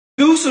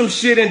do some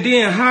shit and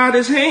then hide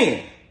his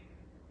hand.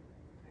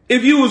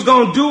 If you was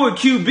gonna do it,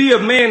 Q, be a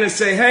man and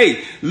say,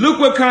 hey, look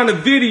what kind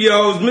of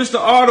videos Mr.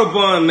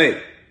 Audubon make.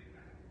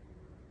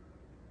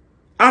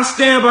 I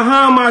stand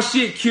behind my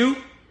shit, Q.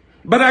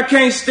 But I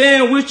can't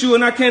stand with you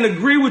and I can't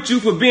agree with you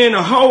for being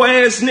a hoe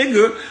ass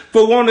nigga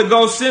for wanting to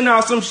go send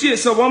out some shit.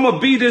 So I'm gonna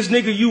be this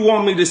nigga you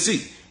want me to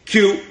see,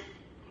 Q.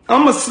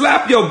 I'm gonna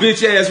slap your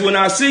bitch ass when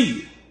I see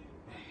you.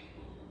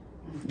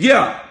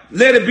 Yeah,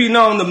 let it be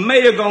known the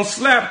mayor gonna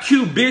slap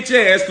Q bitch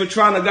ass for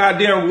trying to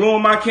goddamn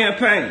ruin my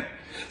campaign.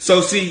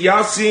 So see,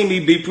 y'all see me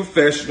be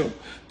professional,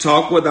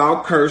 talk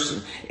without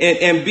cursing,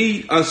 and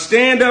be a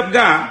stand-up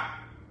guy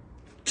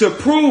to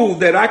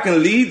prove that I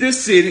can lead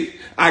this city.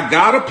 I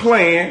got a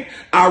plan.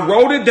 I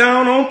wrote it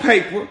down on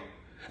paper.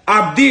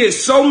 I did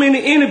so many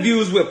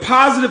interviews with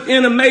positive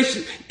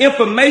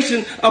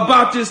information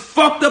about this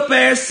fucked up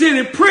ass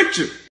city,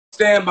 Pritchard.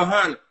 Stand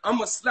behind it. I'm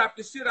gonna slap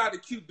the shit out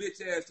of Q bitch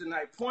ass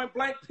tonight. Point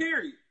blank,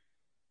 period.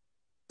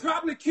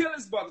 Probably kill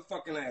his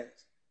motherfucking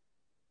ass.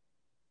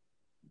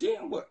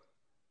 Damn what?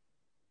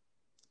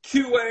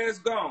 Q ass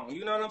gone.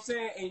 You know what I'm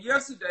saying? And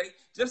yesterday,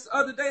 just the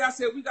other day, I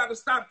said we gotta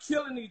stop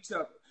killing each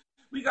other.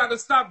 We got to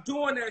stop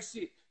doing that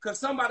shit. Because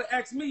somebody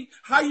asked me,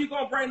 how you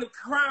going to bring the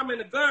crime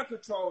and the gun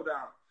control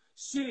down?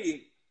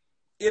 Shit.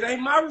 It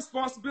ain't my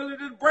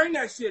responsibility to bring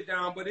that shit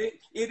down, but it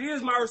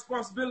is my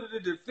responsibility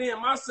to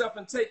defend myself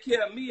and take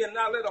care of me and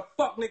not let a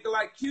fuck nigga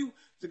like you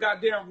to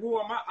goddamn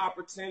ruin my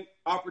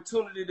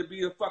opportunity to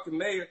be a fucking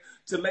mayor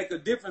to make a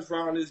difference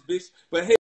around this bitch. But hey,